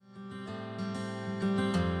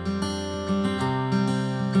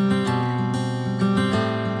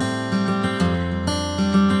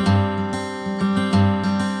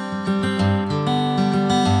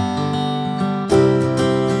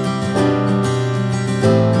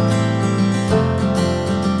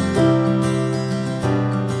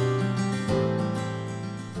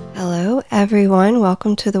everyone.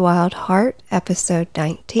 Welcome to The Wild Heart, episode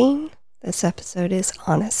 19. This episode is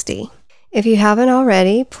Honesty. If you haven't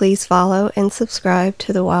already, please follow and subscribe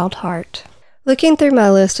to The Wild Heart. Looking through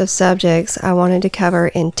my list of subjects I wanted to cover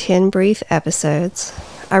in 10 brief episodes,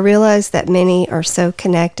 I realized that many are so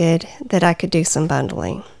connected that I could do some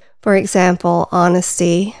bundling. For example,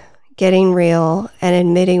 honesty, getting real, and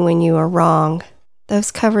admitting when you are wrong.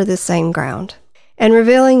 Those cover the same ground. And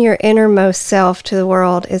revealing your innermost self to the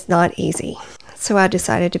world is not easy. So I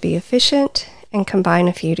decided to be efficient and combine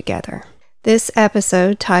a few together. This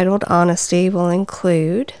episode, titled Honesty, will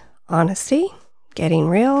include honesty, getting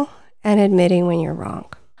real, and admitting when you're wrong.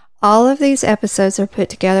 All of these episodes are put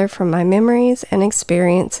together from my memories and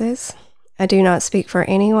experiences. I do not speak for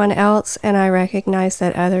anyone else, and I recognize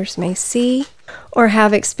that others may see or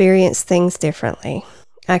have experienced things differently.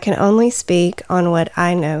 I can only speak on what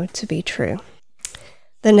I know to be true.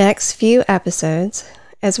 The next few episodes,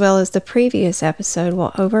 as well as the previous episode,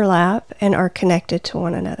 will overlap and are connected to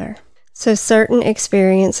one another. So certain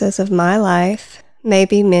experiences of my life may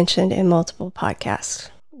be mentioned in multiple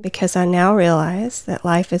podcasts, because I now realize that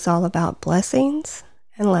life is all about blessings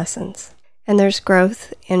and lessons, and there's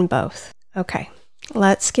growth in both. Okay,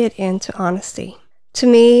 let's get into honesty. To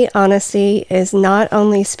me, honesty is not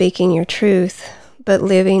only speaking your truth, but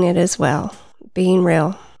living it as well, being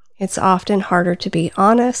real. It's often harder to be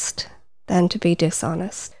honest than to be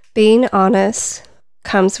dishonest. Being honest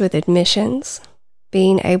comes with admissions,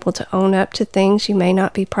 being able to own up to things you may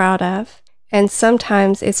not be proud of, and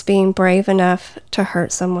sometimes it's being brave enough to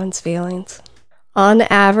hurt someone's feelings. On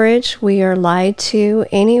average, we are lied to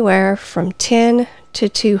anywhere from 10 to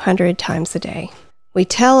 200 times a day. We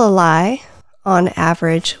tell a lie on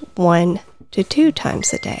average 1 to 2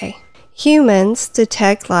 times a day. Humans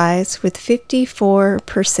detect lies with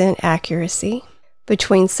 54% accuracy.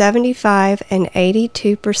 Between 75 and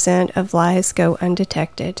 82% of lies go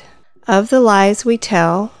undetected. Of the lies we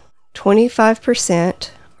tell,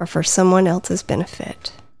 25% are for someone else's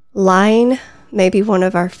benefit. Lying may be one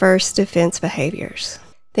of our first defense behaviors.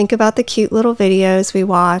 Think about the cute little videos we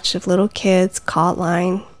watch of little kids caught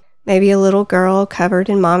lying. Maybe a little girl covered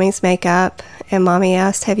in mommy's makeup, and mommy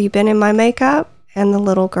asked, "Have you been in my makeup?" And the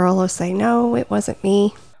little girl will say, "No, it wasn't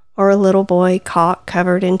me." Or a little boy caught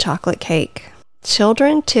covered in chocolate cake.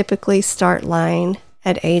 Children typically start lying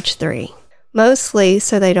at age 3, mostly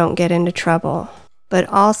so they don't get into trouble, but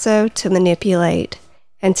also to manipulate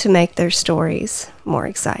and to make their stories more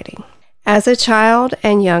exciting. As a child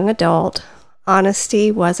and young adult,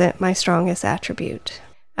 honesty wasn't my strongest attribute.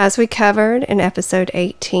 As we covered in episode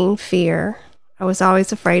 18, Fear, I was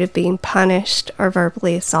always afraid of being punished or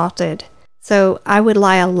verbally assaulted. So I would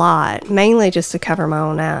lie a lot, mainly just to cover my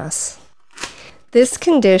own ass. This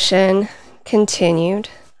conditioning continued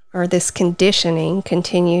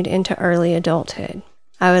into early adulthood.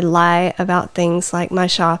 I would lie about things like my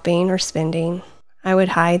shopping or spending. I would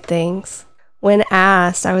hide things. When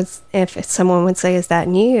asked, if someone would say, "Is that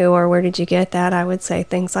new?" or "Where did you get that?" I would say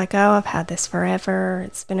things like, "Oh, I've had this forever.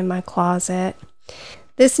 It's been in my closet."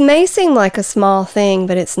 This may seem like a small thing,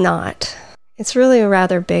 but it's not. It's really a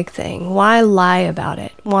rather big thing. Why lie about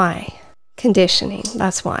it? Why? Conditioning,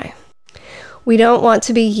 that's why. We don't want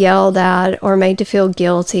to be yelled at or made to feel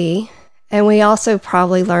guilty, and we also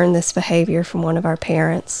probably learned this behavior from one of our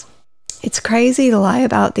parents. It's crazy to lie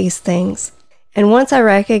about these things. And once I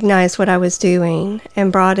recognized what I was doing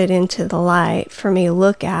and brought it into the light for me to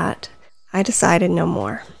look at, I decided no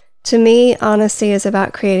more. To me, honesty is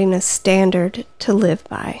about creating a standard to live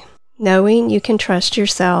by, knowing you can trust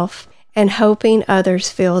yourself and hoping others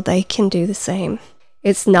feel they can do the same.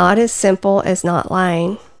 It's not as simple as not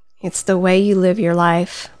lying. It's the way you live your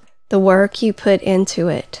life, the work you put into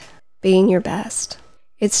it, being your best.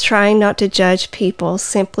 It's trying not to judge people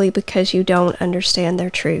simply because you don't understand their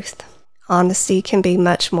truth. Honesty can be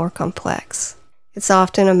much more complex. It's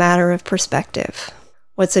often a matter of perspective.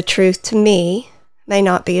 What's a truth to me may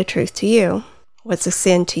not be a truth to you. What's a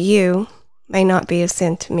sin to you may not be a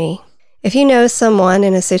sin to me. If you know someone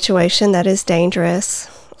in a situation that is dangerous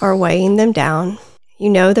or weighing them down,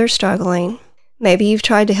 you know they're struggling. Maybe you've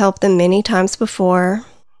tried to help them many times before.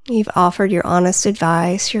 You've offered your honest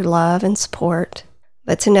advice, your love and support,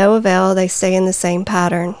 but to no avail, they stay in the same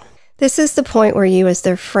pattern. This is the point where you, as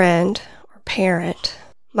their friend or parent,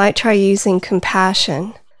 might try using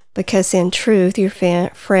compassion, because in truth, your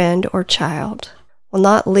friend or child will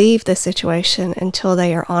not leave the situation until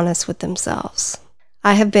they are honest with themselves.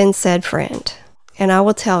 I have been said friend, and I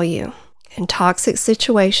will tell you, in toxic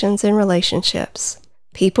situations and relationships,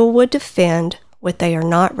 people would defend what they are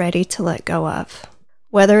not ready to let go of.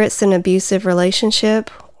 Whether it's an abusive relationship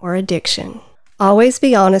or addiction, Always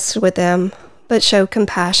be honest with them, but show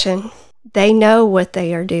compassion. They know what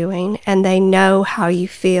they are doing, and they know how you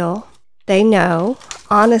feel. They know,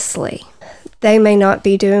 honestly. They may not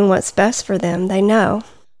be doing what's best for them. They know.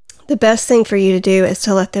 The best thing for you to do is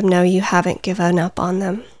to let them know you haven't given up on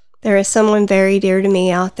them. There is someone very dear to me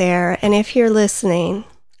out there, and if you're listening,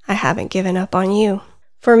 I haven't given up on you.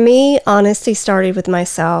 For me, honesty started with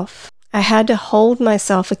myself. I had to hold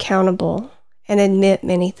myself accountable and admit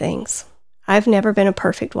many things. I've never been a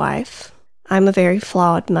perfect wife. I'm a very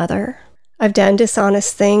flawed mother. I've done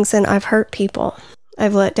dishonest things and I've hurt people.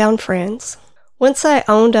 I've let down friends. Once I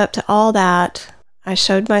owned up to all that, I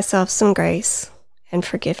showed myself some grace and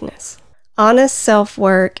forgiveness. Honest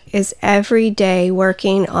self-work is every day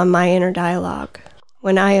working on my inner dialogue.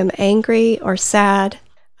 When I am angry or sad,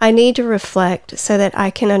 I need to reflect so that I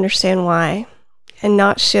can understand why and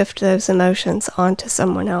not shift those emotions onto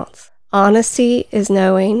someone else. Honesty is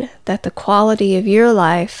knowing that the quality of your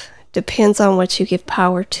life depends on what you give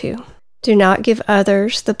power to. Do not give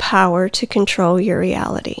others the power to control your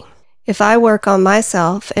reality. If I work on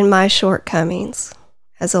myself and my shortcomings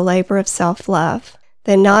as a labor of self-love,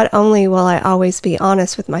 then not only will I always be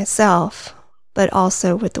honest with myself, but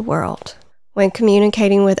also with the world. When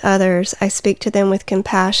communicating with others, I speak to them with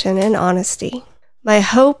compassion and honesty. My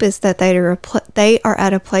hope is that they are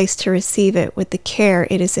at a place to receive it with the care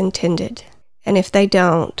it is intended. And if they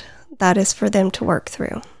don't, that is for them to work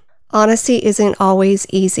through. Honesty isn't always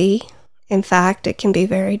easy. In fact, it can be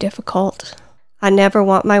very difficult. I never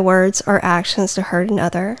want my words or actions to hurt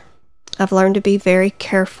another. I've learned to be very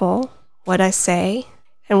careful what I say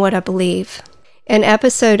and what I believe. In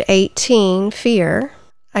episode 18, Fear,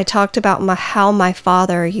 I talked about how my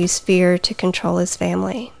father used fear to control his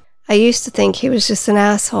family. I used to think he was just an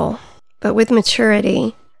asshole, but with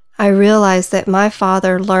maturity, I realized that my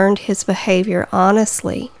father learned his behavior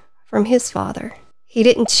honestly from his father. He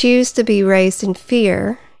didn't choose to be raised in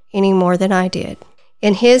fear any more than I did.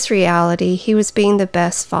 In his reality, he was being the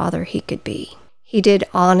best father he could be. He did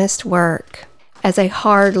honest work as a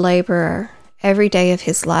hard laborer every day of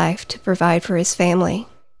his life to provide for his family.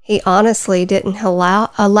 He honestly didn't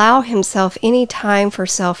allow himself any time for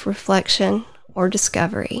self-reflection or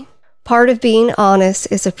discovery. Part of being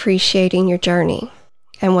honest is appreciating your journey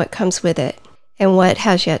and what comes with it and what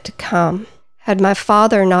has yet to come. Had my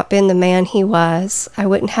father not been the man he was, I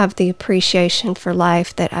wouldn't have the appreciation for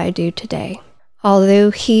life that I do today. Although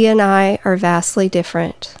he and I are vastly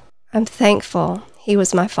different, I'm thankful he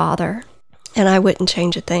was my father, and I wouldn't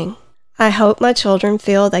change a thing. I hope my children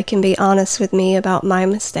feel they can be honest with me about my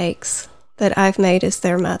mistakes that I've made as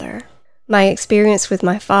their mother. My experience with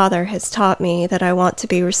my father has taught me that I want to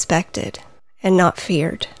be respected and not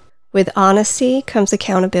feared. With honesty comes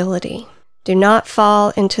accountability. Do not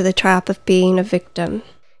fall into the trap of being a victim.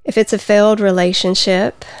 If it's a failed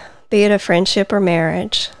relationship, be it a friendship or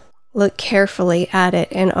marriage, look carefully at it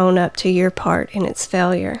and own up to your part in its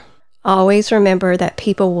failure. Always remember that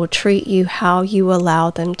people will treat you how you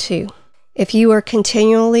allow them to. If you are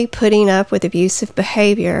continually putting up with abusive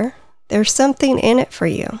behavior, there's something in it for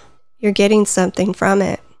you. You're getting something from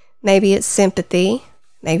it. Maybe it's sympathy,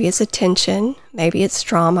 maybe it's attention, maybe it's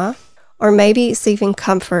drama, or maybe it's even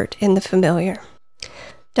comfort in the familiar.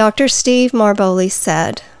 Dr. Steve Maraboli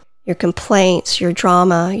said, your complaints, your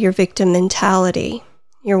drama, your victim mentality,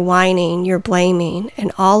 your whining, your blaming,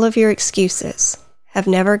 and all of your excuses have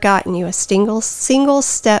never gotten you a single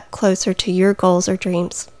step closer to your goals or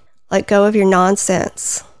dreams. Let go of your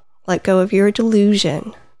nonsense. Let go of your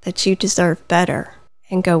delusion that you deserve better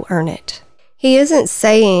and go earn it. He isn't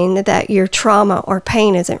saying that your trauma or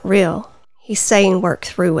pain isn't real. He's saying work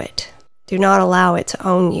through it. Do not allow it to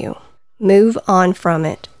own you. Move on from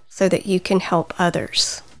it so that you can help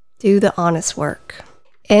others. Do the honest work.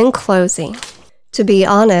 In closing, to be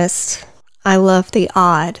honest, I love the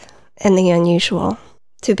odd and the unusual.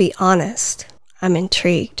 To be honest, I'm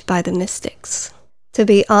intrigued by the mystics. To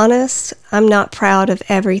be honest, I'm not proud of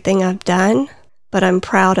everything I've done, but I'm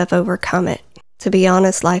proud I've overcome it. To be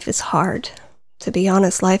honest, life is hard. To be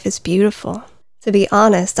honest, life is beautiful. To be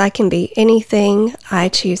honest, I can be anything I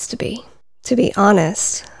choose to be. To be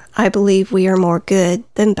honest, I believe we are more good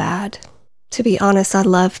than bad. To be honest, I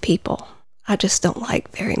love people. I just don't like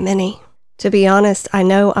very many. To be honest, I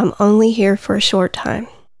know I'm only here for a short time.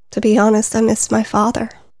 To be honest, I miss my father.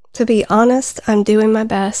 To be honest, I'm doing my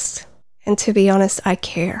best. And to be honest, I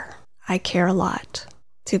care. I care a lot,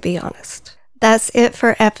 to be honest. That's it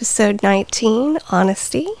for episode 19,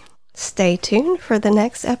 Honesty. Stay tuned for the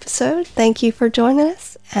next episode. Thank you for joining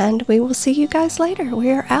us, and we will see you guys later.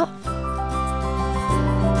 We are out.